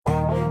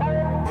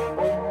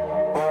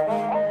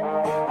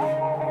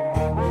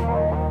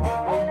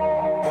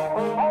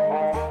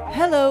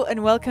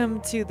and welcome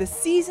to the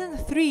Season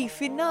 3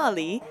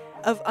 finale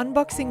of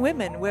Unboxing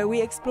Women, where we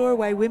explore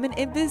why women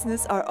in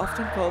business are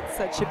often called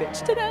such a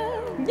bitch.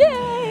 Ta-da!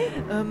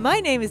 Yay! My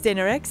name is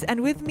Dana Rex,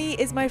 and with me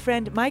is my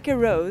friend Micah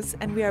Rose,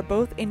 and we are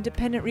both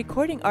independent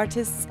recording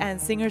artists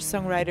and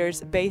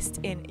singer-songwriters based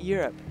in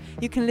Europe.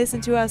 You can listen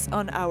to us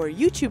on our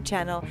YouTube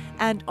channel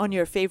and on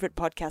your favorite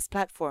podcast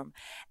platform.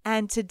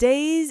 And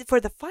for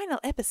the final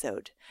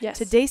episode,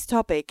 today's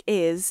topic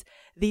is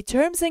the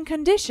terms and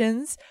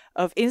conditions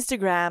of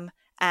Instagram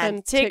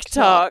and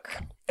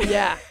TikTok.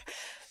 Yeah.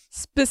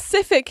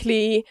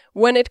 Specifically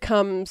when it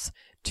comes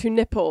to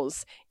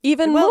nipples.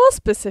 Even more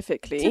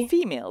specifically. To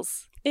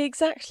females.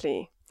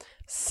 Exactly.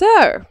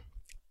 So.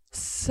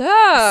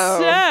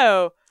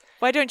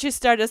 Why don't you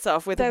start us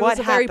off with there what was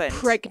a happened? very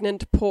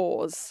pregnant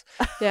pause.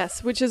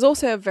 Yes, which is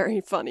also a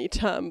very funny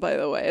term, by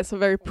the way. It's a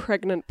very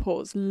pregnant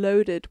pause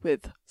loaded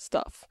with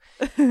stuff.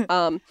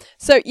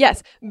 So,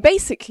 yes,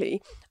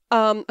 basically...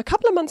 a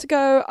couple of months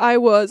ago, I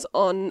was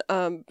on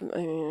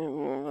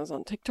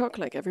TikTok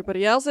like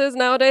everybody else is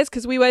nowadays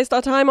because we waste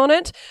our time on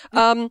it.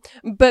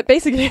 But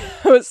basically,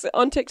 I was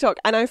on TikTok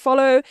and I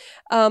follow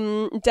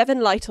Devin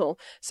Lytle.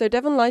 So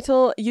Devin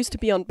Lytle used to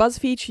be on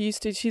BuzzFeed.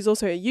 She's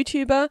also a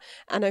YouTuber,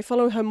 and I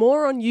follow her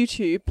more on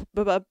YouTube.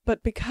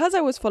 But because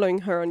I was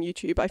following her on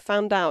YouTube, I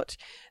found out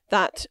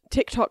that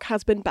TikTok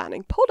has been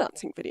banning pole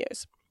dancing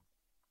videos.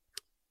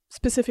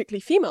 Specifically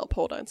female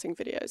pole dancing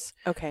videos.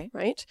 Okay.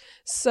 Right?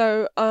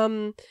 So,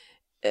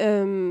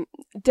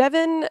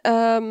 Devin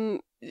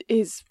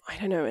is, I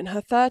don't know, in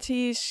her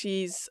 30s.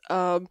 She's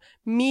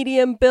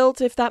medium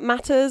built, if that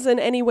matters in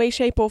any way,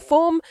 shape or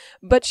form.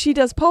 But she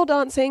does pole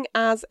dancing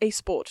as a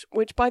sport,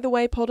 which, by the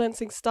way, pole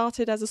dancing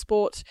started as a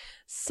sport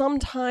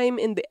sometime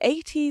in the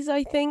 80s,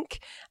 I think.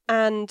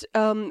 And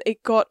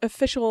it got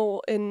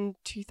official in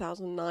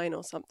 2009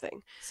 or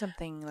something.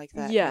 Something like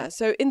that. Yeah,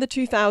 so in the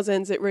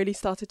 2000s, it really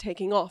started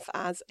taking off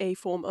as a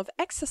form of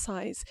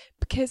exercise.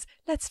 Because,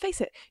 let's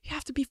face it, you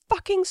have to be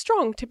fucking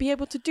strong to be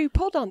able to do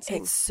pole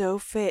dancing. It's so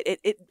fit.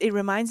 It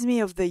reminds me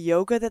of the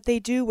yoga that they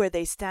do where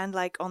they stand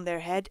like on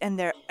their head and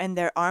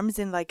their arms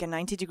in like a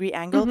 90-degree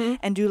angle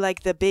and do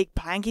like the big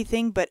planky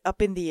thing, but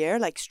up in the air,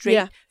 like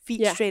straight,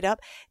 feet straight up.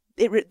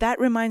 That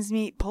reminds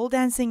me, pole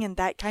dancing and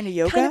that kind of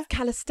yoga. Kind of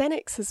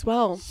calisthenics as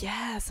well.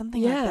 Yeah,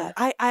 something like that.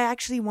 I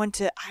actually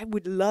I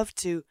would love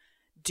to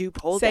do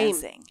pole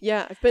dancing.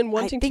 Yeah, I've been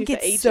wanting to for ages. I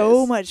think it's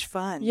so much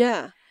fun.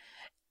 Yeah.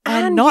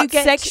 And not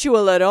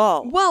sexual at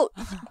all. Well,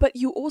 but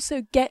you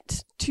also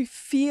get to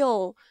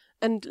feel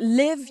and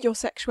live your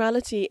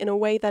sexuality in a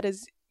way that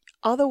is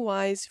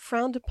otherwise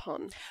frowned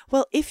upon.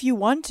 Well, if you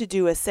want to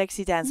do a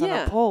sexy dance on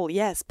a pole,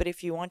 yes. But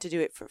if you want to do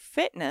it for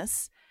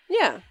fitness,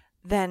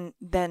 then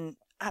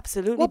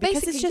absolutely,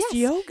 because it's just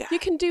yoga. You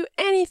can do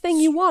anything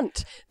you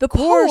want. The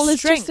pole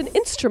is just an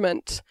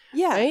instrument.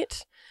 Yeah.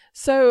 Right?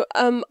 So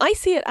I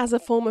see it as a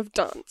form of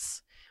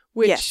dance.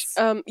 Which,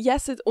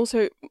 yes, it's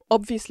also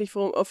obviously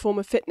a form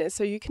of fitness.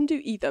 So you can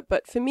do either.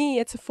 But for me,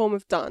 it's a form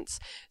of dance.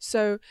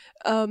 So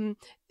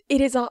it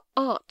is our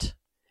art.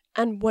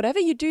 And whatever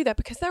you do there,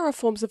 because there are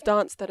forms of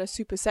dance that are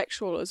super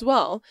sexual as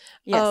well.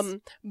 Yes.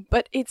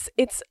 But it's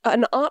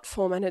an art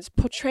form and it's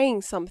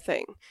portraying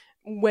something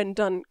when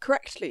done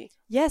correctly.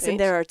 Yes, right? And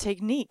there are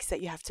techniques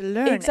that you have to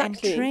learn and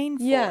train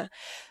for. Yeah.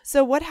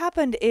 So what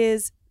happened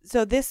is,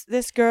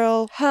 this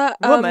girl, her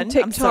woman,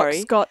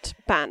 TikToks got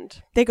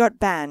banned. They got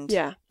banned.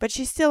 Yeah. But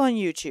she's still on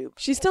YouTube.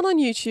 She's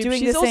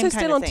Doing also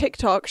still on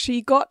TikTok.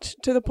 She got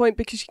to the point,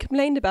 because she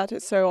complained about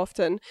it so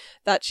often,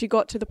 that she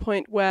got to the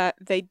point where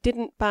they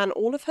didn't ban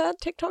all of her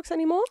TikToks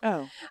anymore.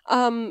 Oh.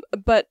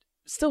 But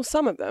still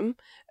some of them.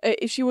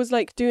 She was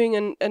like doing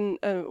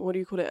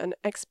an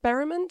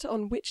experiment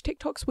on which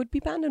TikToks would be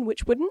banned and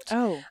which wouldn't.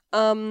 Oh.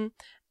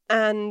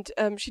 And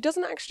she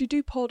doesn't actually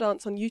do pole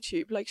dance on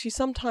YouTube. Like, she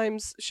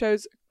sometimes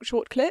shows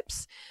short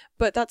clips,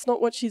 but that's not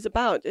what she's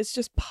about. It's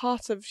just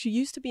she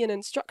used to be an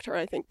instructor,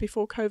 I think,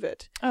 before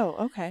COVID. Oh,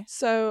 okay.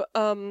 So,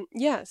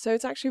 so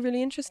it's actually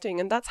really interesting.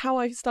 And that's how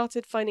I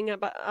started finding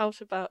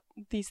out about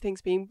these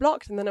things being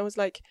blocked. And then I was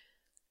like,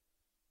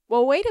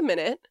 well, wait a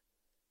minute.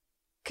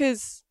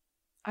 Because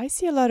I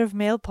see a lot of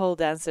male pole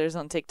dancers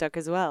on TikTok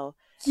as well.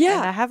 Yeah.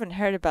 And I haven't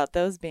heard about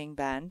those being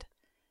banned.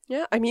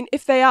 Yeah, I mean,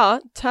 if they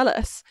are, tell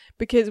us,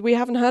 because we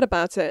haven't heard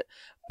about it.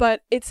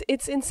 But it's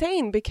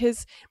insane,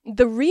 because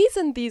the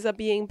reason these are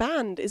being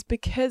banned is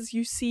because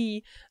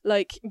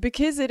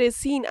because it is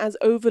seen as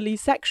overly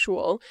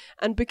sexual,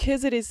 and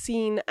because it is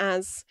seen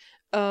as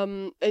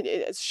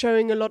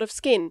showing a lot of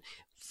skin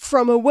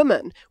from a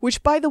woman,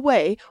 which, by the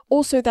way,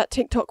 also that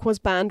TikTok was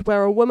banned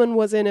where a woman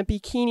was in a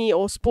bikini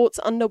or sports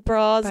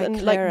underbras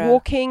and like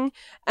walking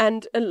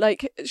and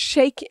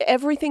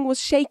everything was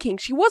shaking.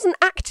 She wasn't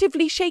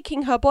actively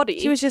shaking her body.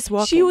 She was just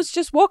walking. She was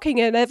just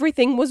walking and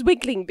everything was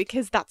wiggling,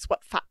 because that's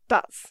what fat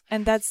does.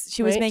 And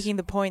she was making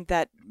the point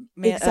that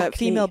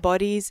female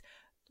bodies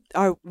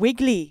are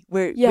wiggly.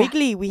 We're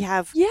wiggly. We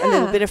have a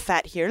little bit of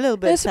fat here, a little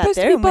bit of fat there. They're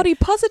supposed to be body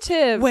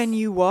positive. When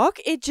you walk,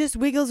 it just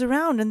wiggles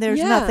around, and there's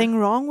nothing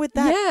wrong with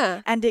that.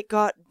 Yeah. And it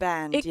got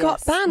banned. It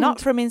got banned.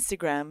 Not from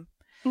Instagram.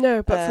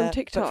 No, but from But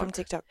TikTok. from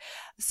TikTok.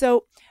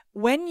 So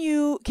when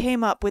you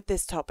came up with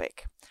this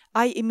topic,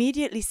 I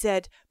immediately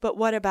said, but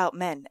what about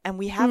men? And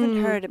we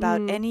haven't heard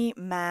about any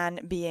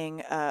man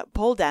being,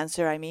 pole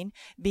dancer, I mean,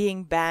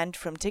 being banned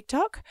from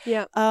TikTok.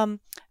 Yeah.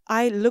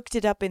 I looked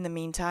it up in the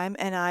meantime,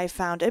 and I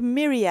found a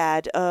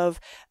myriad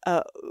of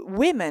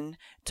women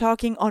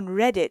talking on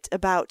Reddit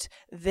about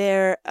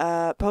their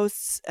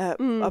posts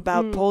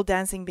about pole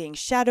dancing being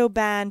shadow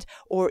banned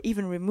or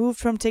even removed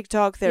from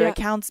TikTok, their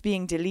accounts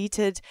being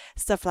deleted,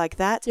 stuff like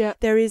that. Yeah.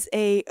 There is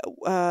a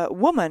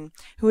woman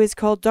who is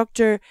called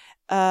Dr.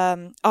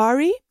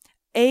 Ari,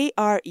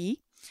 A-R-E.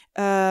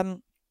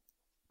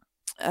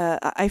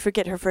 I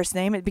forget her first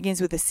name. It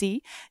begins with a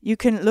C. You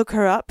can look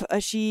her up.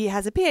 She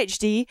has a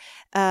PhD,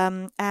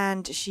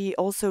 and she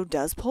also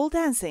does pole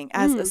dancing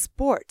as a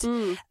sport.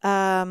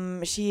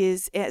 She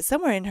is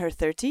somewhere in her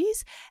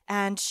 30s,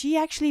 and she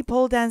actually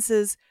pole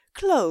dances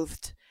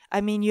clothed.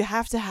 I mean, you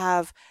have to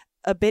have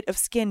a bit of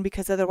skin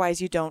because otherwise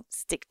you don't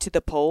stick to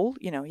the pole.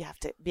 You know, you have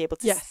to be able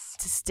to,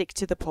 to stick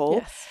to the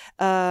pole. Yes.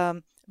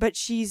 But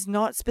she's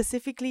not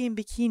specifically in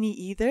bikini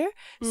either.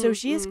 So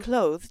she is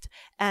clothed,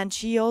 and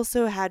she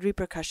also had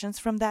repercussions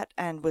from that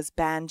and was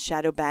banned,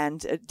 shadow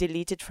banned,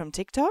 deleted from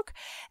TikTok.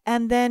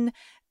 And then,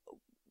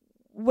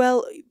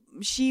 well,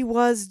 she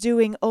was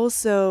doing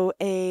also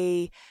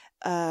a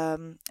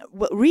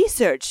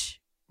research,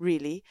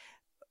 really.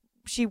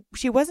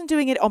 She wasn't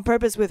doing it on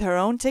purpose with her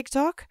own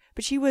TikTok,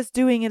 but she was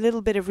doing a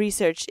little bit of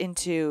research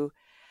into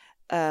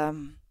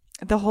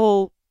the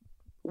whole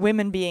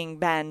women being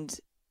banned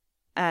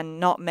and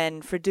not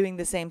men for doing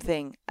the same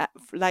thing,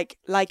 like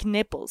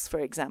nipples,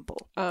 for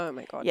example. Oh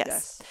my God,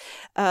 yes.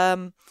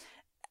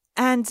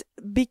 And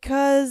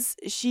because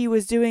she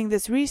was doing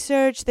this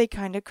research, they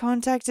kind of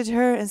contacted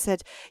her and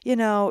said, you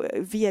know,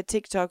 via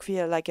TikTok,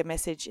 via like a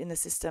message in the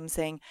system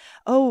saying,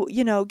 oh,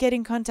 you know, get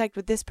in contact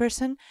with this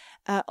person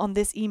on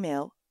this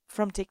email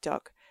from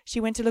TikTok. She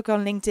went to look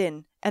on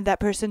LinkedIn, and that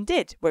person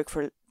did work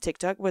for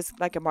TikTok, was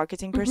like a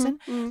marketing person.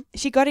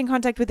 She got in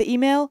contact with the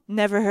email,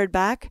 never heard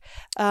back.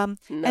 Nice.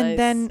 And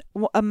then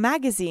a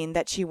magazine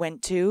that she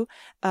went to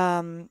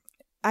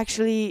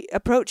actually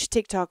approached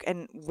TikTok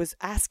and was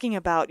asking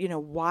about, you know,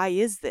 why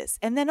is this?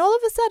 And then all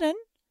of a sudden,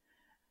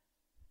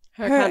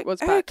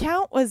 her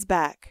account was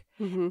back.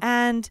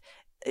 And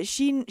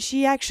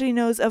she actually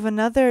knows of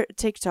another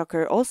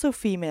TikToker, also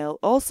female,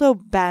 also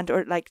banned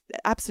or like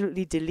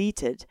absolutely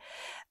deleted,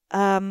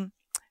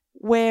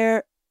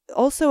 where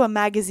also a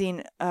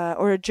magazine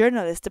or a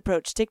journalist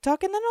approached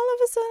TikTok, and then all of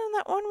a sudden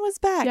that one was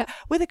back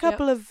with a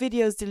couple of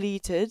videos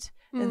deleted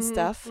and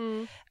stuff.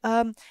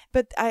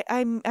 But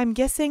I'm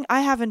guessing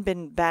I haven't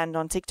been banned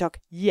on TikTok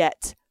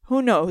yet.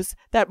 Who knows?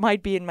 That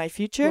might be in my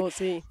future. We'll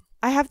see.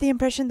 I have the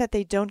impression that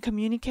they don't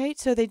communicate,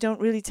 so they don't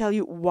really tell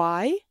you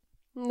why.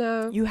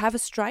 No. You have a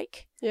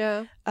strike.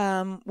 Yeah.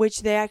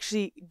 Which they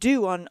actually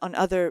do on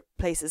other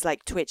places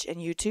like Twitch and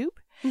YouTube.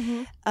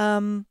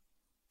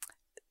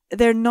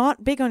 They're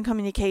not big on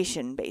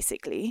communication,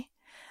 basically.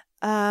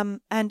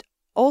 And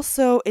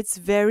also it's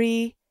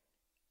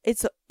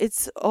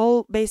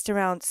all based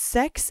around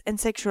sex and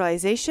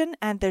sexualization,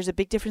 and there's a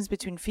big difference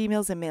between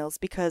females and males,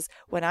 because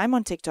when I'm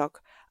on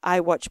TikTok, I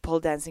watch pole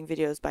dancing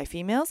videos by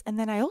females, and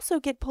then I also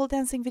get pole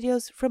dancing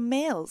videos from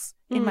males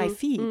in my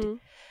feed.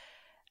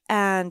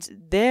 And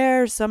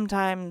they're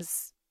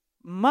sometimes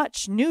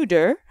much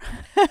nuder.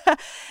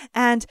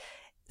 And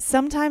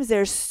sometimes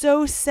they're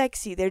so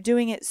sexy, they're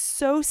doing it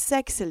so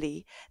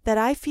sexily that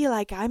I feel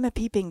like I'm a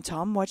peeping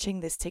Tom watching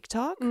this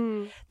TikTok,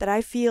 that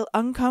I feel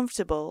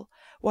uncomfortable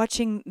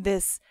watching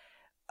this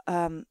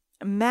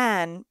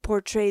man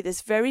portray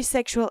this very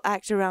sexual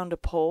act around a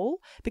pole,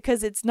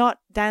 because it's not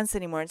dance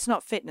anymore, it's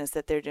not fitness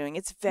that they're doing,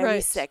 it's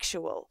very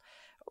sexual.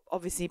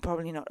 Obviously,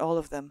 probably not all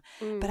of them,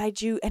 but I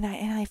do, and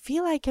I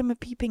feel like I'm a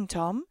peeping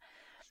Tom,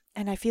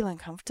 and I feel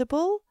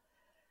uncomfortable.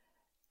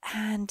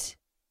 And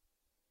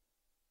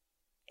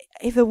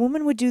if a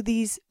woman would do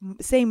these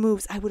same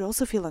moves, I would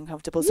also feel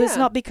uncomfortable. So it's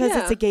not because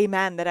it's a gay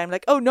man that I'm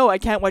like, oh no, I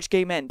can't watch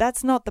gay men.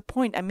 That's not the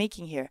point I'm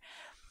making here.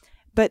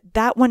 But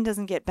that one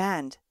doesn't get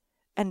banned,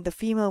 and the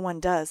female one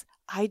does.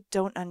 I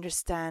don't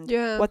understand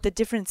what the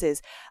difference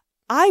is.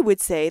 I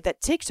would say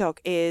that TikTok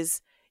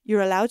is,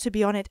 you're allowed to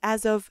be on it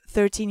as of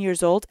 13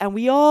 years old. And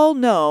we all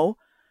know,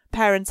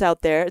 parents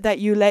out there, that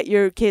you let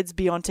your kids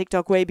be on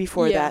TikTok way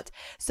before that.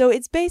 So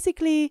it's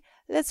basically,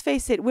 let's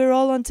face it, we're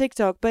all on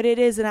TikTok, but it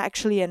is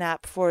actually an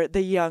app for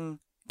the young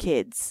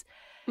kids.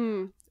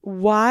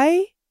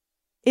 Why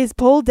is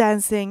pole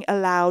dancing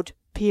allowed,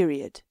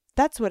 period?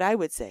 That's what I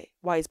would say.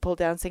 Why is pole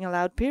dancing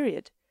allowed,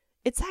 period?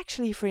 It's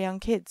actually for young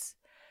kids.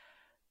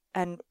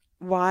 And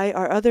why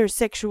are other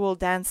sexual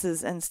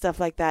dances and stuff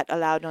like that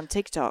allowed on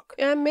TikTok?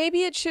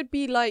 Maybe it should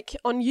be like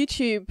on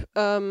YouTube.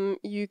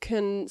 You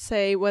can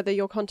say whether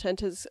your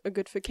content is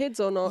good for kids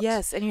or not.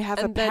 Yes, and you have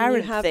and a parent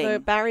then you have thing. a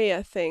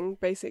barrier thing,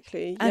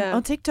 basically. And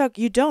on TikTok,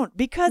 you don't,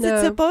 because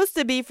it's supposed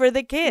to be for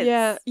the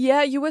kids.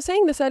 Yeah. You were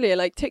saying this earlier.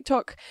 Like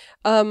TikTok,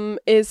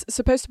 is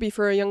supposed to be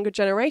for a younger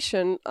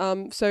generation.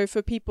 So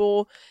for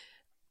people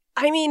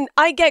I mean,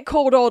 I get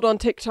called old on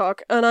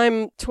TikTok and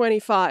I'm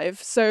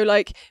 25. So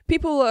like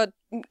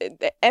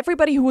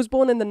everybody who was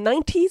born in the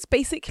 90s,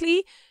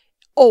 basically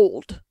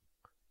old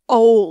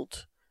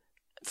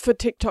for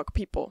TikTok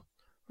people,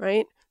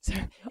 right? So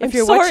If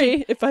you're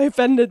watching, if I've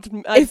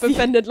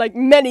offended like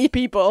many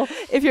people.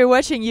 if you're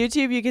watching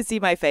YouTube, you can see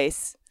my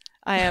face.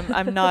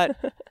 I'm not,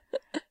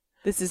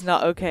 this is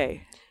not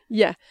okay.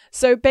 Yeah.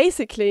 So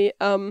basically,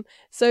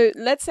 so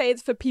let's say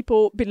it's for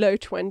people below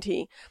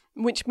 20,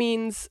 which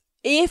means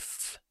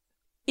if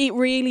it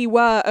really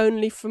were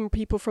only from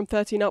people from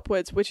 13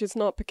 upwards, which is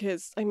not,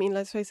 because, I mean,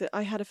 let's face it,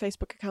 I had a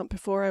Facebook account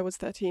before I was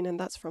 13 and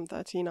that's from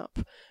 13 up,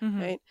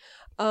 right?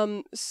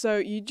 So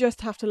you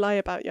just have to lie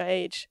about your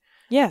age.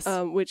 Yes.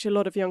 Which a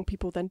lot of young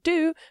people then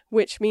do,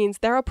 which means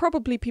there are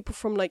probably people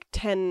from like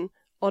 10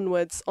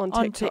 onwards on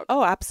TikTok.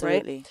 Oh,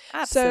 absolutely.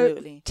 Right?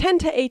 Absolutely. So 10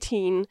 to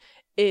 18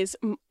 is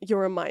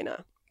you're a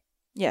minor.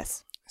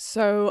 Yes.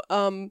 So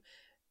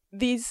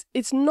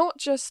it's not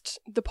just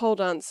the pole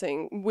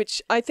dancing,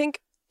 which I think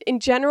in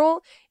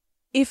general,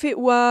 if it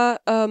were,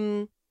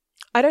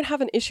 I don't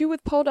have an issue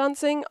with pole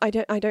dancing. I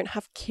don't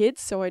have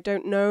kids, so I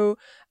don't know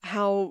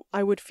how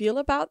I would feel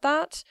about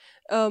that.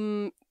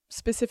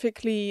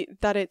 Specifically,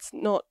 that it's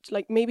not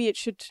like, maybe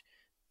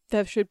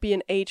there should be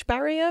an age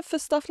barrier for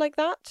stuff like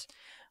that.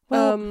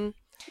 Well,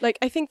 like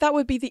I think that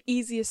would be the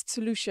easiest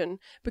solution,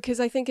 because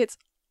I think it's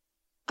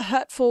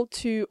hurtful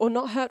to, or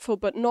not hurtful,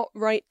 but not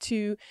right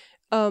to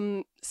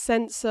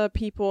censor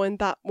people in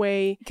that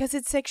way, because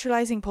it's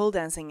sexualizing pole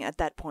dancing at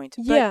that point.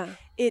 But yeah,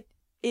 it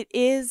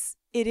is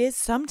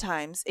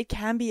sometimes, it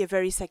can be a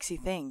very sexy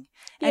thing,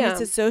 and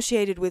it's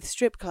associated with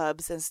strip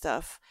clubs and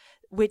stuff,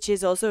 which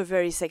is also a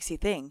very sexy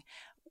thing.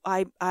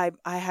 I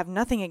have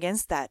nothing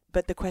against that,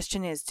 but the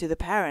question is to the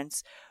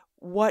parents,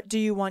 what do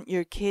you want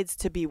your kids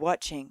to be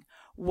watching?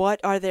 What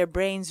are their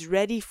brains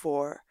ready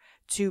for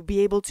to be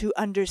able to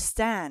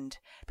understand?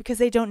 Because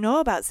they don't know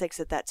about sex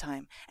at that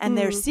time, and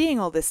they're seeing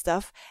all this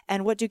stuff,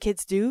 and what do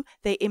kids do?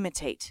 They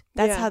imitate.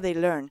 That's how they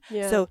learn.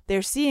 So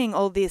they're seeing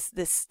all this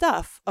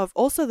stuff of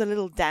also the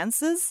little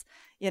dances,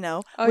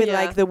 with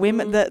like the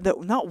women, the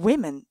not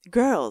women,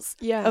 girls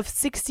of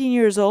 16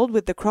 years old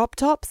with the crop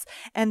tops,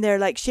 and they're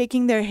like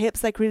shaking their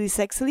hips like really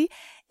sexily.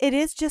 It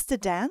is just a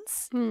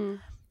dance.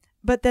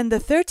 But then the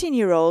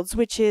 13-year-olds,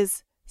 which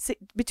is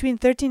between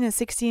 13 and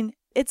 16,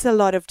 it's a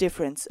lot of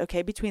difference,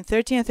 okay? Between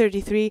 13 and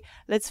 33,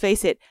 let's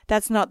face it,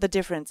 that's not the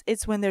difference.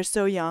 It's when they're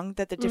so young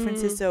that the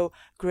difference is so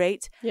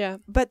great. Yeah.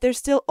 But they're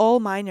still all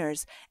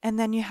minors. And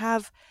then you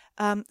have,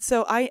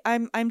 so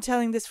I'm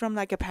telling this from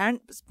like a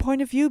parent's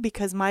point of view,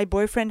 because my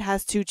boyfriend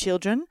has 2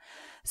 children.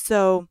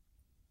 So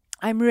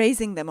I'm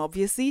raising them,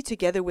 obviously,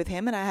 together with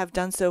him. And I have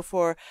done so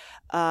for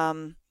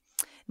 9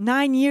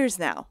 years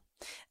now.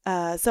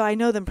 So I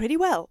know them pretty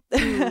well.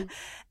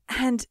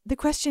 And the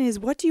question is,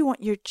 what do you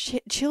want your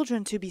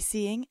children to be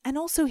seeing and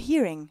also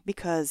hearing?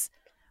 Because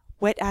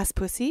wet ass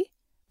pussy,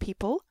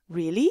 people,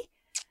 really?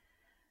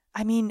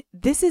 I mean,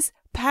 this is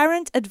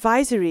parent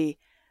advisory,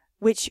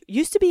 which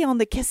used to be on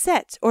the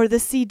cassette or the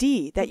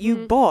CD that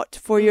you bought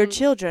for your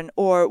children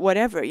or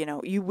whatever,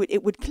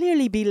 it would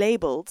clearly be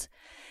labeled.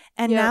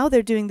 And now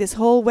they're doing this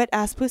whole wet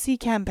ass pussy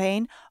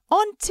campaign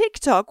on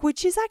TikTok,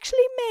 which is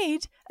actually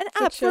made an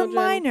app for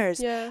minors.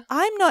 Yeah.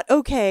 I'm not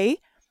okay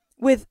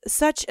with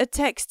such a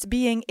text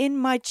being in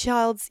my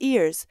child's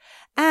ears.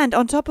 And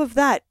on top of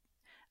that,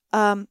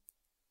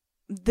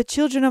 the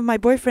children of my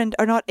boyfriend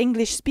are not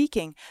English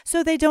speaking,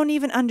 so they don't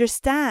even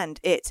understand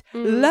it.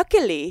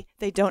 Luckily,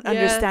 they don't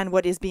understand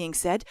what is being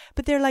said,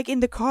 but they're like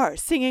in the car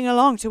singing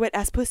along to Wet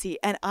Ass Pussy,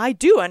 and I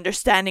do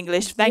understand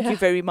English, thank you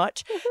very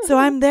much. So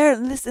I'm there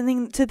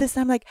listening to this,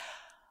 and I'm like,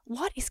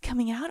 what is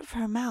coming out of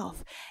her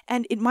mouth?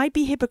 And it might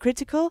be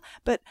hypocritical,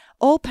 but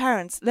all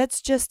parents,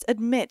 let's just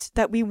admit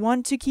that we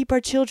want to keep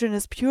our children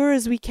as pure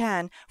as we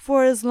can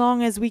for as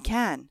long as we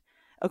can.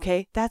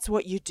 Okay? That's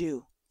what you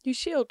do. You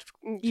shield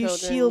children. You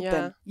shield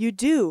them. You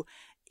do.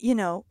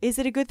 Is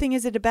it a good thing?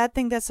 Is it a bad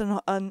thing? That's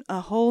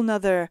a whole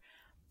nother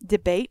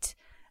debate.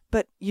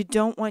 But you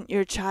don't want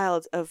your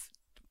child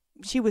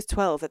she was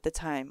 12 at the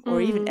time,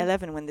 or even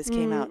 11 when this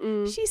came out.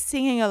 She's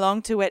singing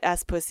along to Wet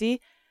Ass Pussy.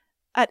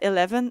 At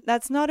 11,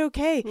 that's not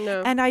okay.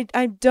 No. And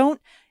I don't,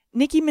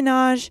 Nicki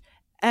Minaj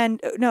and,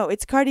 no,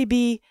 it's Cardi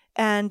B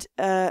and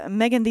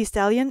Megan Thee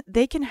Stallion,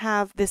 they can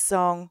have this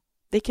song,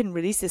 they can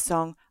release this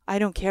song. I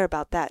don't care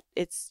about that.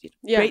 It's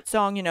a great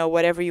song,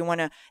 whatever you want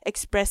to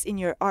express in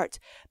your art.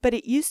 But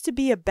it used to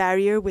be a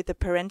barrier with the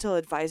parental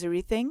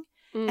advisory thing.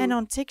 And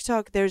on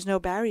TikTok, there's no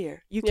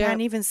barrier. You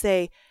can't even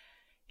say,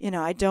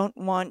 I don't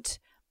want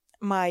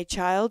my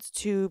child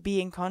to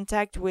be in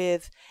contact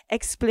with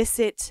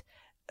explicit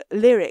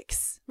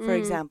lyrics, for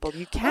example.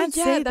 You can't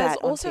say that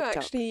on TikTok. There's also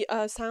actually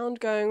a sound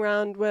going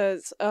around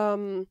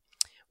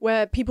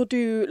where people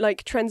do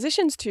like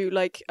transitions to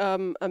like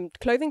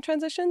clothing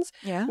transitions,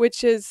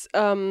 which is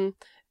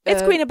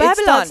it's Queen of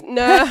Babylon.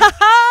 No.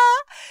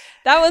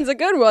 That one's a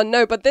good one.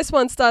 No, but this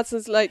one starts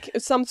as like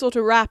some sort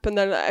of rap, and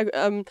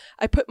then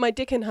I put my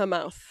dick in her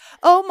mouth.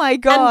 Oh my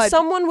god. And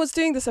someone was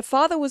doing this, a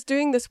father was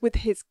doing this with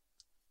his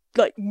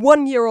like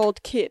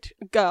 1-year-old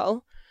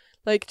girl,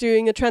 like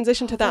doing a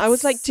transition to that. I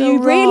was like, so do you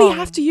really wrong.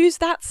 have to use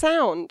that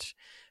sound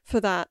for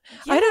that?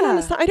 I don't Yeah.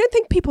 understand. I don't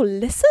think people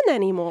listen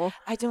anymore.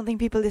 I don't think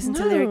people listen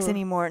to lyrics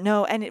anymore.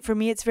 No, and for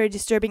me, it's very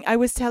disturbing. I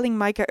was telling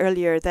Micah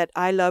earlier that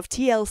I love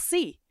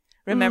TLC.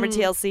 Remember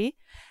TLC?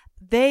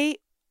 They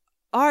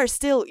are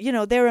still,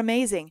 they're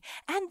amazing.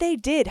 And they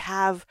did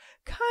have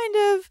kind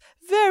of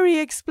very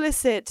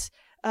explicit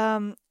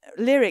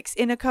lyrics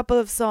in a couple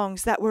of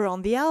songs that were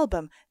on the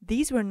album.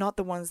 These were not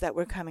the ones that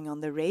were coming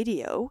on the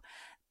radio,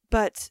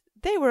 but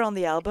they were on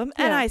the album,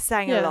 and I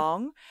sang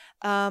along.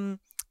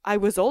 I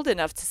was old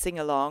enough to sing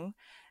along.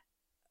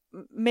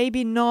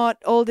 Maybe not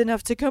old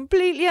enough to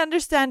completely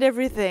understand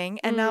everything,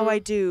 and now I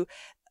do.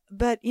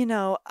 But,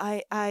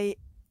 I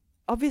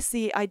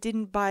obviously I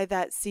didn't buy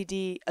that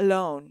CD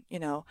alone.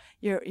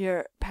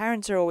 Your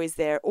parents are always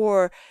there,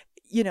 or,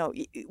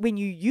 when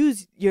you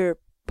use your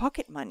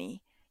pocket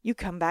money, you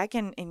come back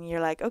and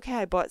you're like, okay,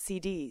 I bought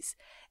CDs.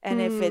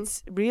 And if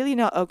it's really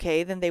not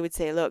okay, then they would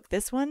say, look,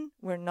 this one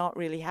we're not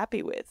really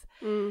happy with.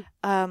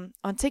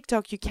 On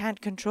TikTok, you can't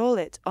control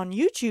it. On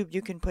YouTube,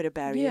 you can put a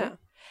barrier. Yeah.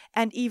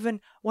 And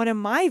even one of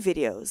my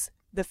videos,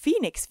 the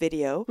Phoenix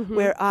video,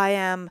 where I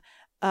am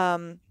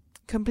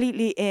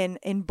completely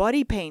in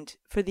body paint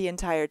for the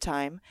entire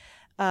time,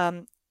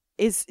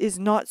 is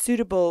not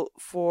suitable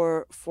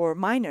for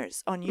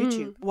minors on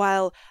YouTube.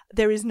 While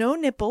there is no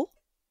nipple,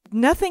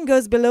 nothing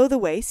goes below the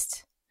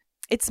waist.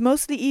 It's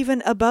mostly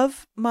even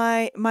above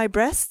my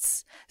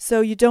breasts,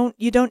 so you don't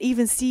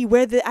even see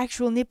where the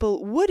actual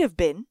nipple would have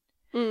been.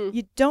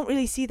 You don't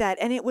really see that,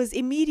 and it was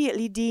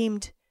immediately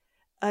deemed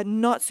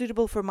not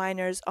suitable for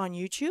minors on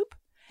YouTube.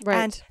 Right.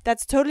 And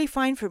that's totally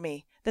fine for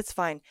me. That's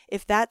fine.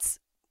 If that's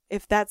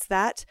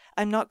that,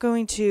 I'm not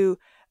going to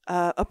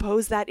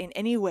oppose that in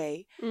any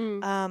way.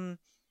 But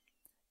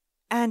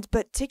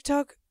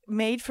TikTok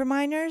made for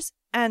minors.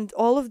 And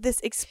all of this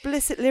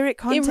explicit lyric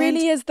content. It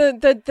really is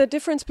the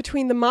difference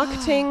between the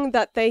marketing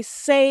that they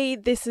say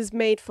this is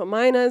made for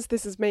minors,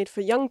 this is made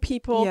for young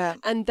people,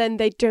 and then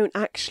they don't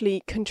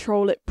actually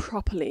control it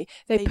properly.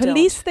 They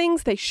police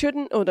things they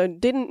shouldn't or they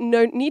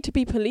didn't need to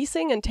be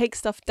policing and take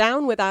stuff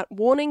down without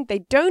warning.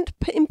 They don't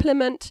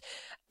implement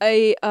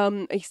a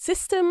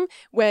system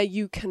where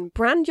you can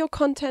brand your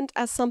content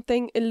as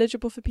something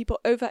eligible for people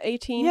over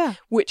 18,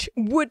 which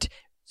would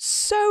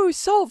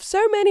solve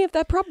so many of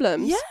their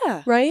problems.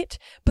 Yeah. Right?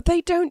 But they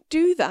don't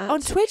do that.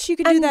 On Twitch, you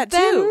can do that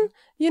too.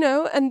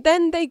 And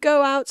then they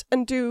go out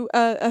and do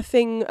a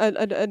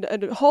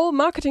whole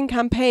marketing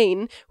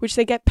campaign, which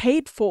they get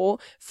paid for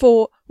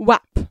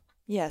WAP.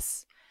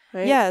 Yes.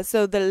 Right? Yeah,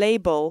 so the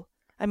label,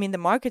 the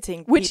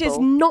marketing which people, is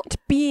not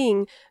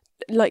being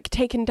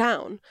taken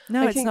down.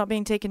 No, it's not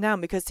being taken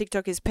down because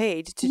TikTok is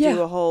paid to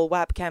do a whole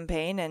WAP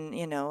campaign, and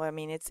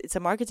it's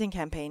a marketing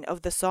campaign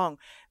of the song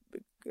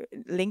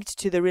linked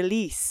to the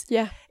release.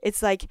 Yeah.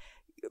 It's like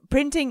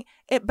printing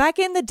it back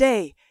in the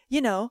day,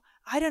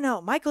 I don't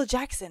know, Michael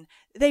Jackson,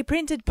 they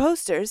printed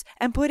posters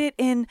and put it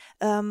in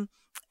the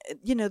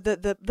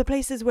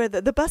places where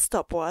the bus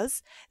stop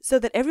was, so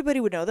that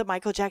everybody would know that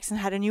Michael Jackson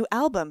had a new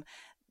album.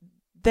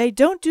 They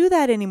don't do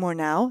that anymore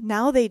now.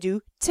 Now they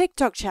do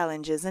TikTok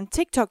challenges and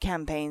TikTok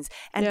campaigns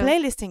and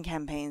playlisting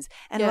campaigns.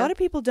 And a lot of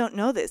people don't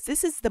know this.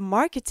 This is the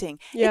marketing.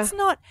 Yeah.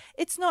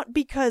 It's not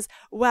because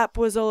WAP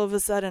was all of a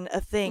sudden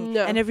a thing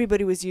and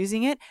everybody was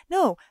using it.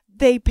 No,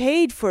 they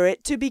paid for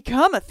it to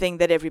become a thing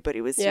that everybody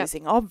was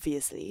using,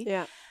 obviously.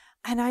 Yeah.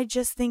 And I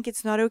just think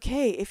it's not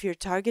okay if you're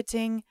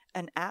targeting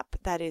an app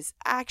that is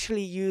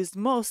actually used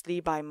mostly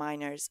by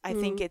minors. I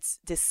think it's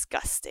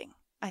disgusting.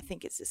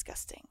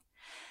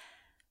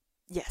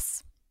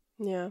 Yes.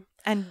 Yeah.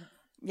 And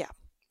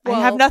well, I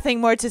have nothing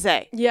more to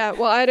say. Yeah,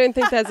 well, I don't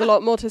think there's a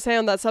lot more to say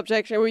on that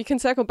subject. We can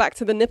circle back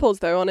to the nipples,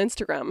 though, on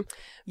Instagram.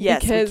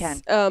 Yes, because,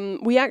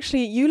 we can.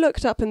 You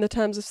looked up in the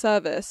terms of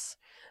service.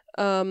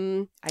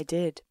 I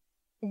did.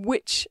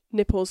 Which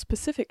nipples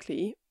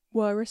specifically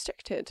were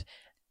restricted.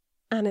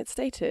 And it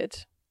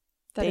stated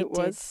that it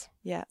was...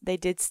 Yeah, they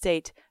did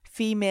state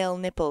female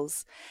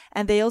nipples.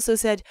 And they also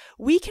said,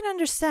 we can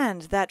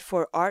understand that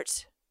for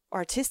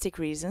artistic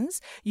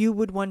reasons, you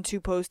would want to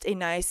post a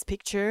nice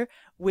picture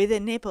with a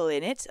nipple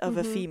in it of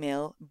a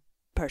female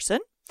person.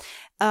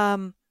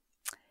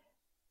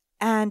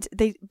 And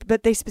they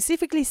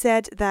specifically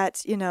said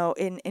that,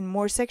 in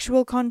more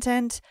sexual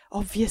content,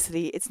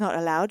 obviously it's not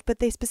allowed, but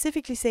they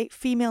specifically say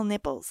female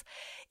nipples.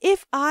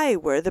 If I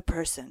were the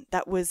person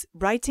that was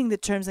writing the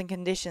terms and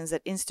conditions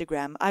at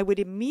Instagram, I would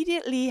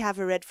immediately have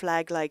a red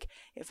flag like,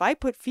 if I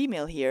put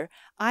female here,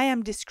 I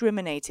am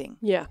discriminating.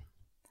 Yeah.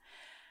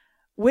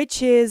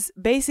 Which is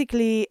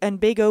basically a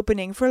big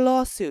opening for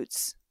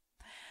lawsuits.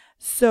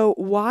 So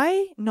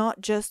why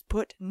not just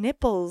put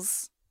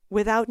nipples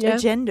without a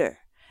gender?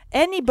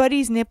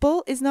 Anybody's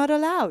nipple is not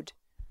allowed.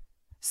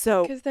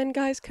 So because then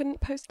guys couldn't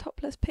post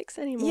topless pics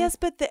anymore. Yes,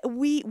 but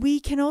we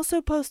can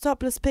also post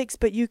topless pics,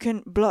 but you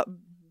can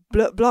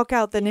block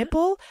out the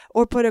nipple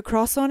or put a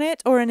cross on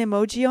it or an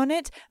emoji on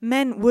it,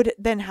 men would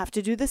then have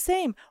to do the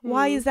same.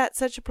 Why is that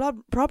such a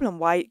problem?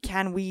 Why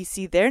can we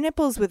see their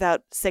nipples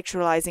without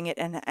sexualizing it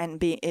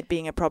and it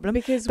being a problem?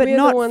 Because but we're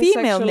not the ones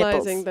female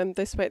sexualizing nipples. them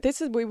this way.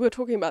 We were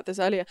talking about this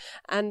earlier,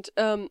 and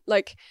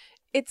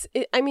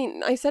I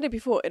mean, I said it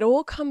before. It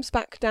all comes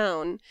back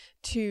down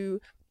to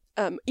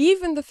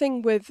even the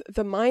thing with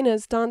the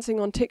minors dancing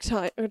on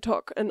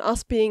TikTok and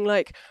us being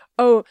like,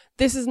 oh,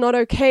 this is not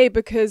okay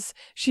because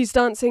she's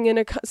dancing in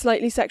a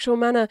slightly sexual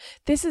manner.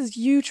 This is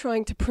you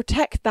trying to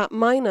protect that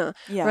minor,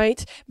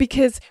 right?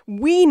 Because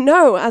we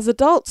know as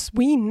adults,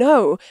 we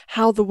know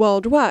how the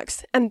world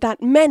works and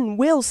that men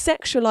will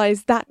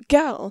sexualize that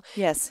girl,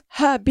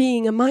 her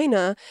being a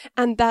minor,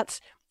 and that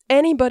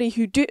anybody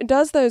who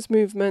does those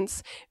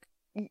movements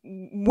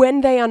when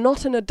they are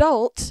not an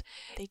adult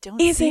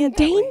is in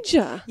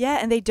danger. Yeah,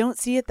 and they don't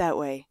see it that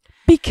way.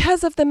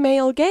 Because of the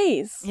male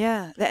gaze.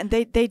 Yeah, and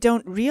they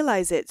don't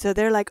realize it. So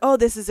they're like, oh,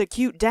 this is a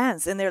cute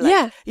dance. And they're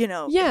like,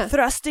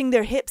 thrusting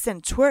their hips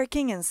and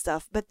twerking and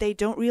stuff. But they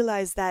don't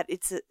realize that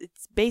it's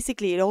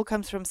basically, it all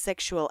comes from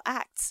sexual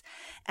acts.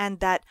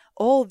 And that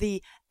all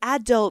the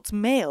adult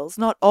males,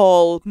 not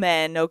all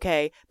men,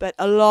 okay, but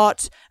a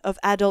lot of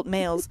adult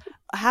males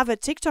have a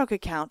TikTok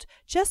account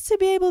just to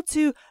be able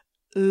to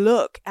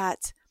look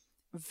at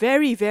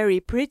very, very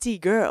pretty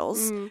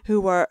girls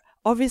who are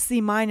obviously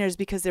minors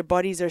because their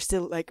bodies are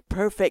still like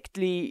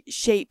perfectly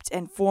shaped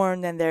and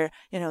formed, and they're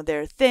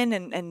thin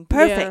and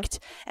perfect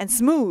and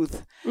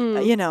smooth,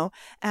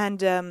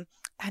 and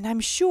I'm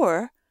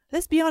sure,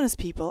 let's be honest,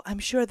 people, I'm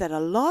sure that a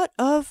lot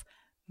of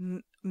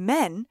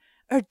men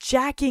are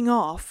jacking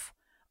off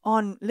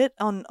on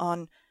little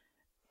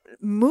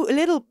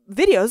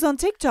videos on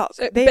TikTok.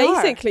 So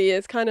basically,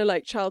 it's kind of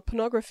like child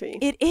pornography.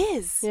 It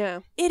is. Yeah.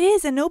 It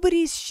is, and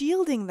nobody's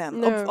shielding them.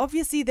 No.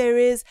 Obviously, there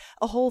is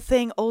a whole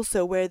thing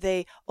also where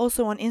they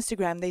also on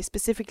Instagram, they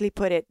specifically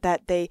put it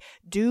that they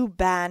do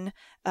ban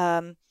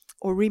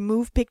or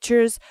remove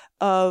pictures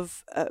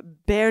of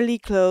barely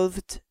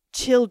clothed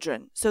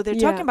children. So they're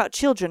talking about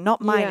children,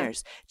 not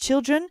minors.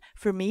 Children,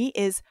 for me,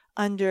 is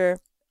under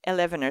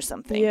 11 or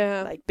something.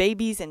 Yeah. Like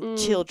babies and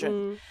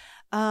children.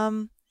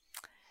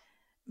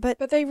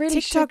 But they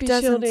really TikTok should be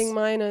shielding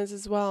minors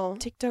as well.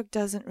 TikTok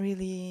doesn't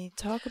really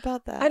talk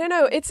about that. I don't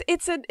know.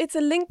 It's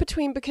a link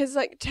between, because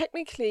like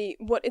technically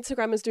what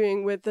Instagram is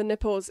doing with the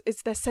nipples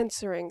is they're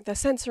censoring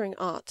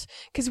art.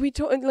 Because we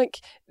talk, like,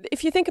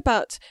 if you think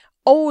about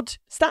old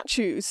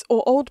statues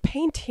or old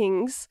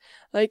paintings,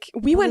 like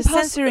we went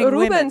past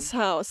Rubens'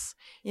 house.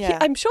 Yeah.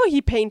 I'm sure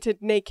he painted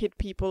naked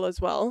people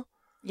as well.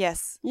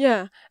 Yes.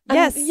 Yeah.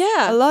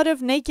 A lot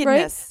of nakedness.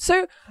 Right?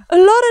 So a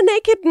lot of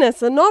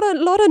nakedness, a lot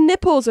of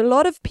nipples, a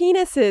lot of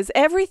penises.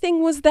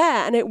 Everything was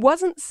there, and it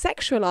wasn't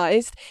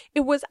sexualized.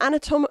 It was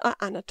anatomically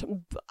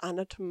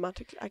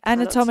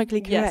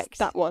correct. Yes,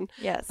 that one.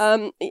 Yes.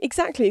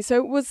 Exactly.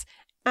 So it was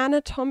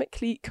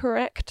anatomically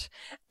correct,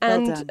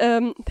 and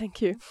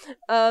thank you.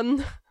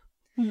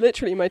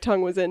 Literally, my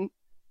tongue was in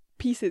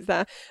pieces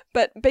there,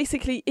 but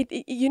basically,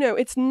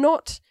 it's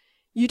not.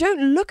 You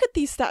don't look at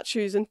these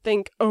statues and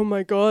think, oh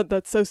my God,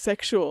 that's so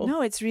sexual.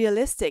 No, it's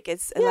realistic.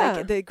 It's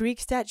like the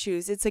Greek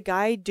statues. It's a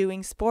guy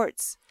doing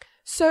sports.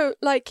 So,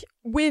 like,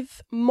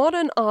 with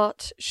modern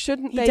art,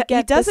 shouldn't they get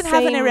He doesn't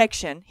have an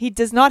erection. He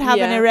does not have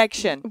an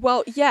erection.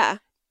 Well, yeah.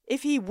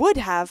 If he would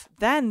have,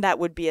 then that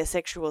would be a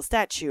sexual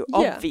statue,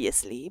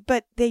 obviously.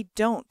 But they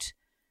don't.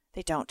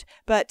 They don't.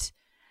 But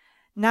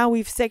now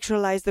we've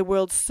sexualized the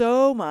world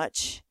so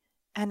much,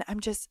 and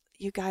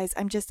you guys,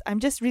 I'm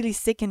just really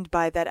sickened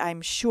by that.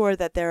 I'm sure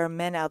that there are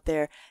men out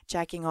there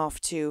jacking off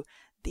to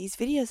these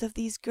videos of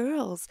these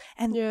girls,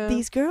 and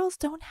these girls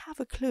don't have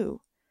a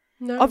clue.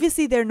 No.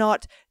 Obviously, they're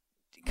not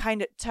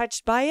kind of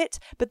touched by it,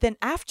 but then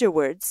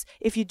afterwards,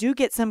 if you do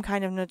get some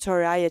kind of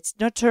notoriety,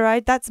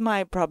 that's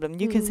my problem.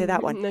 You can say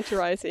that one.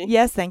 Notoriety.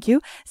 Yes, thank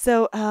you.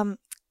 So,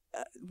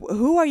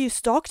 who are you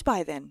stalked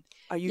by then?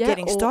 Are you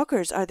getting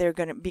stalkers? Are there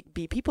going to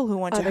be people who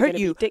want to hurt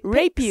you,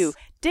 rape you,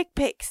 dick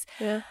pics?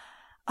 Yeah.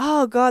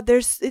 Oh God,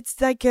 it's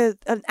like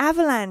an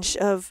avalanche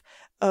of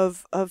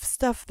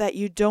stuff that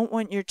you don't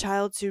want your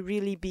child to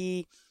really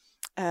be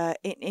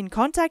in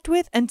contact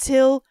with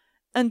until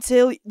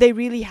they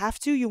really have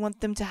to. You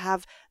want them to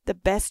have the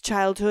best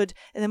childhood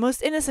and the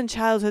most innocent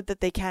childhood that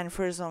they can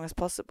for as long as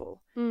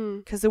possible.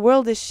 Because the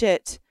world is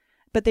shit,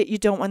 but that you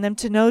don't want them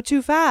to know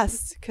too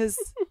fast. Because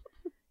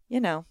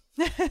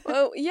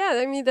Well, yeah,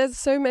 I mean, there's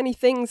so many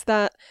things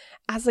that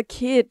as a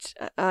kid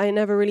I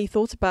never really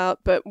thought about,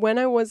 but when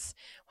I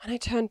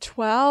turned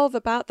 12,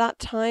 about that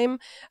time,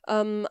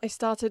 I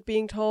started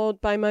being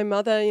told by my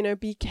mother,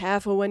 be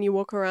careful when you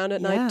walk around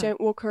at night,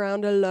 don't walk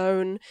around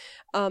alone.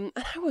 And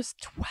I was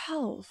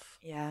 12.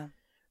 Yeah.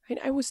 Right?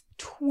 I was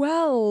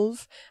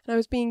 12 and I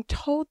was being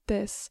told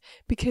this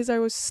because I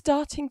was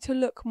starting to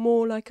look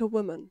more like a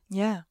woman.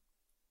 Yeah.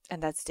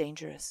 And that's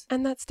dangerous.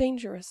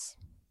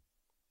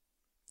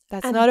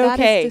 That's not okay.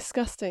 That is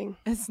disgusting.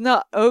 It's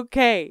not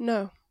okay.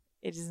 No.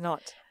 It is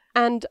not.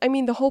 And I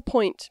mean, the whole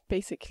point,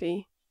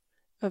 basically,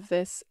 of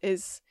this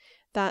is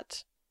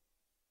that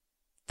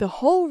the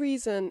whole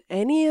reason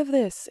any of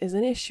this is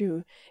an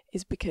issue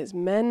is because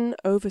men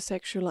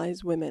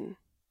over-sexualize women.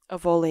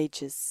 Of all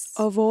ages.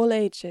 Of all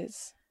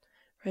ages,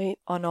 right?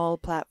 On all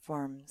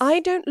platforms.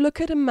 I don't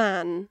look at a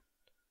man,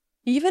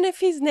 even if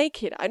he's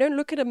naked, I don't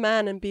look at a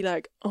man and be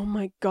like, oh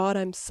my God,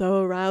 I'm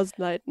so aroused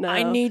right now.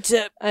 I need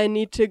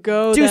to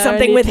go do there.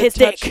 something with his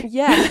touch. dick.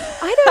 Yeah.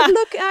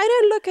 I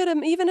don't look at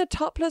him, even a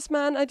topless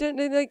man. I don't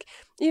like,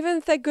 even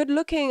if they're good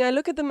looking, I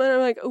look at them and I'm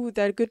like, oh,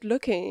 they're good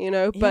looking, you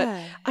know, but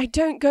Yeah. I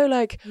don't go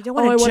like, You don't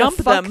I want to want jump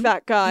to fuck them.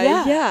 that guy.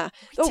 Yeah.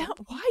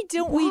 Why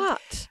don't we?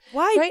 What?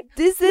 Why Right?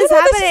 is No, this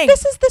no, happening?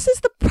 This is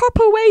the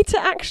proper way to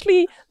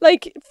actually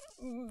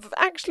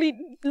actually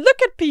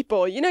look at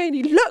people. You know,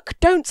 you look,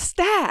 don't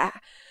stare.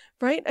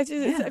 Right?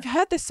 I've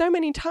heard this so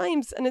many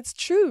times, and it's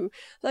true.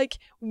 Like,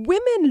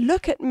 women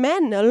look at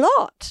men a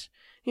lot.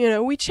 You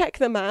know, we check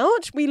them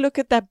out. We look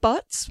at their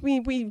butts. We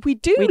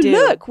do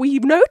look. We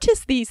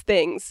notice these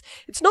things.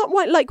 It's not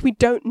like we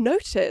don't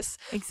notice.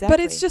 Exactly. But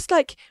it's just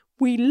like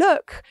we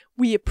look,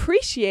 we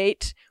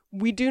appreciate,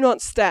 we do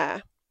not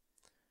stare.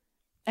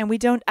 And we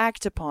don't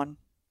act upon.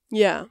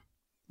 Yeah.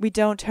 We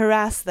don't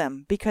harass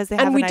them because they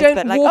have And a we nice don't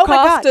butt. Like, walk oh my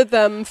after God.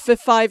 them for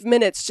 5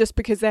 minutes just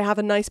because they have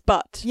a nice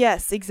butt.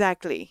 Yes,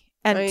 exactly.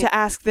 And Right. to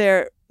ask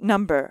their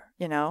number,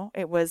 you know,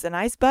 it was a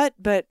nice butt,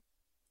 but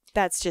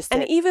that's just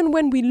And it. even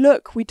when we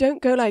look, we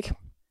don't go like,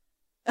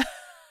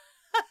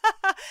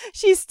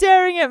 She's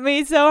staring at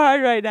me so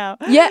hard right now.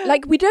 yeah,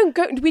 like we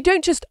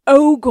don't just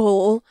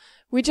ogle.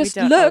 We just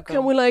don't look ogle.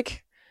 and we're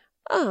like,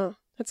 oh,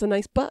 that's a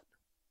nice butt.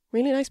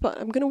 Really nice butt.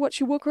 I'm going to watch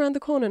you walk around the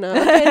corner now.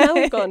 Okay, now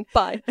we've gone.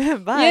 Bye. Bye.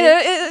 You know,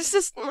 it's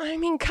just, I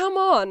mean, come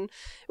on.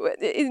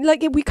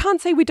 Like, we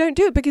can't say we don't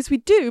do it because we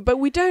do, but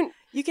we don't.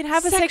 You can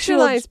have a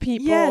sexualize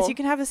people. Yes, you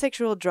can have a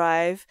sexual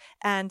drive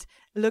and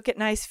look at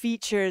nice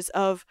features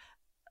of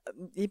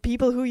the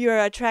people who you're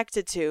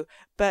attracted to,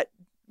 but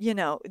you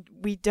know,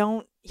 we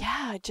don't.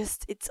 Yeah,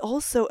 just it's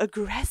also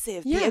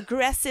aggressive. Yeah. The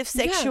aggressive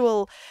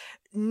sexual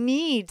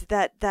need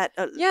that Yeah,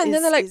 and is,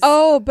 then they're like, is-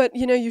 oh, but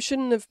you know, you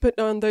shouldn't have put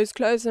on those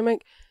clothes. And I'm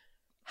like,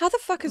 how the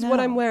fuck is what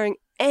I'm No. wearing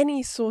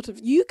any sort of?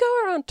 You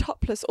go around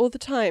topless all the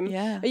time.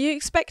 Yeah. Are you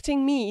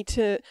expecting me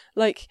to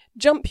like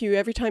jump you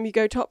every time you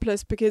go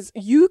topless because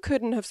you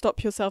couldn't have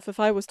stopped yourself if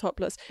I was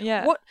topless?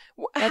 Yeah.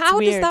 That's How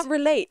weird. does that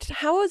relate?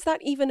 How is that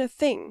even a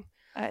thing?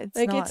 It's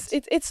Like not.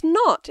 it's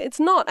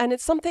not, and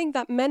it's something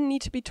that men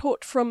need to be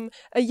taught from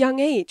a young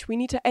age. We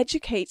need to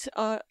educate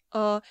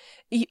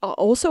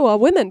also our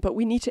women, but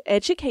we need to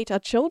educate our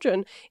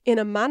children in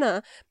a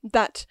manner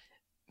that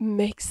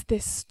makes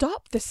this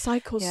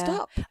cycle Yeah.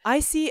 stop. I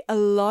see a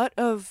lot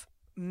of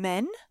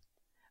men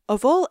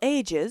of all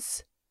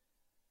ages,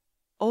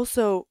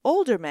 also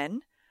older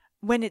men,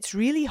 when it's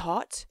really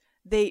hot,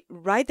 they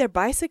ride their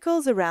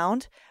bicycles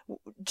around.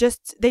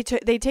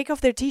 They take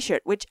off their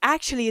t-shirt, which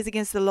actually is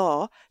against the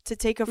law to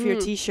take off your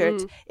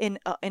t-shirt in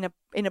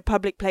a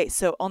public place,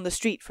 so on the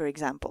street, for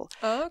example.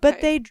 Oh, okay.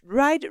 But they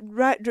ride.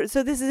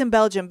 So this is in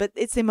Belgium, but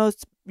it's in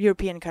most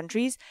European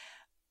countries.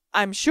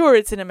 I'm sure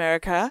it's in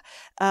America.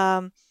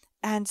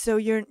 And so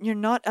you're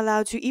not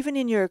allowed to, even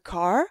in your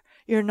car,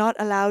 you're not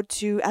allowed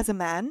to, as a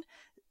man,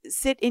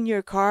 sit in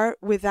your car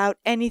without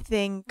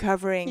anything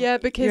covering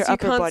because your you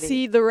upper can't body.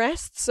 see the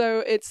rest, so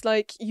it's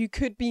like you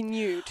could be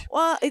nude.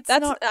 Well, it's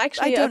That's not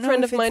actually I don't a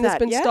friend know of if mine it's has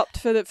been that, yeah? stopped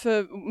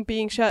for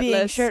being shirtless.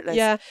 Being shirtless.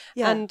 Yeah.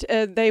 Yeah. And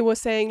they were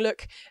saying,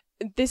 look,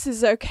 this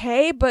is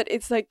okay, but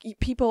it's like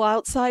people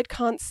outside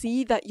can't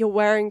see that you're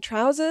wearing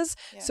trousers,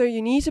 so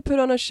you need to put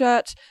on a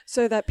shirt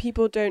so that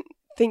people don't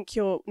think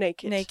you're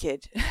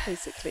naked.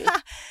 Basically.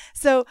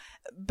 So,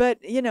 but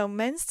you know,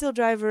 men still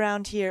drive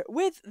around here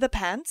with the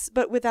pants,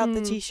 but without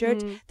the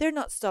t-shirt. They're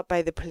not stopped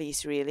by the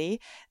police,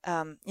 really.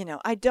 You know,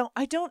 I don't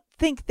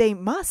think they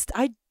must.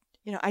 I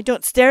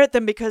don't stare at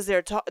them because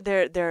they're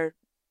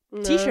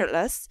No.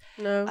 t-shirtless.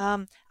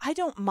 No. I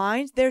don't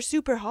mind. They're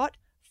super hot.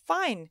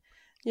 Fine.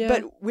 Yeah.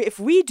 But if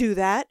we do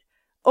that,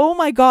 oh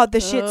my God, the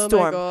Oh my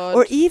shitstorm. God.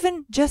 Or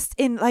even just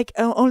in like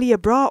only a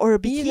bra or a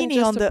Even bikini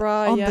just on a the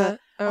bra, on yeah. the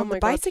Oh on my the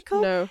God,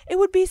 bicycle. no. It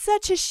would be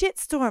such a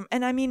shitstorm.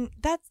 And I mean,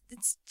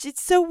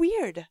 it's so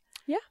weird.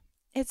 Yeah.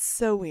 It's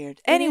so weird.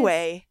 It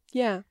Anyway,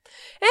 Yeah.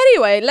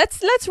 Anyway,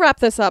 let's wrap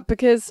this up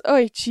because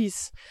oh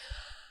jeez.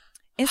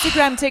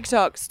 Instagram,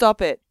 TikTok, stop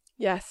it.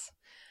 Yes.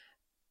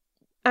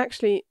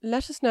 Actually,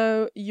 let us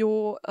know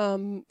your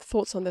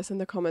thoughts on this in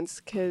the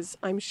comments because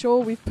I'm sure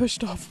we've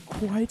pushed off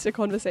quite a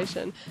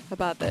conversation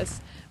about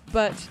this.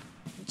 But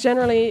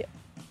generally,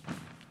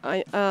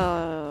 Yes,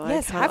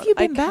 I have you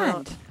been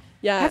can't. banned?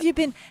 Yeah. Have you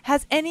been?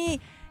 Has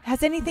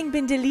anything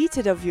been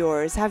deleted of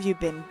yours? Have you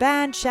been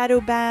banned,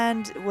 shadow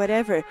banned,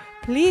 whatever?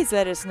 Please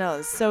let us know.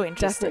 It's so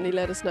interesting. Definitely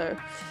let us know.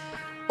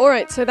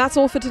 Alright, so that's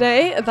all for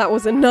today. That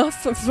was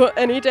enough for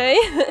any day.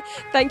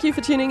 Thank you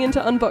for tuning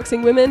into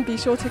Unboxing Women. Be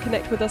sure to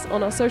connect with us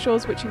on our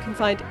socials, which you can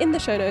find in the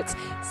show notes.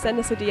 Send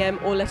us a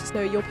DM or let us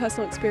know your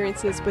personal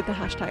experiences with the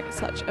hashtag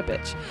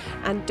 #SuchABitch.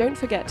 And don't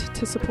forget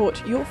to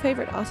support your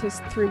favourite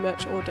artists through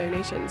merch or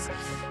donations.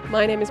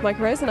 My name is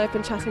Micah Rose and I've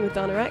been chatting with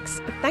Dana Rex.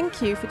 Thank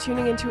you for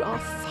tuning into our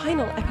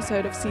final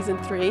episode of Season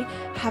 3.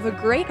 Have a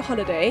great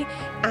holiday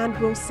and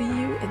we'll see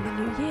you in the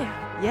new year.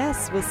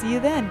 Yes, we'll see you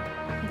then.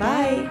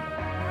 Bye.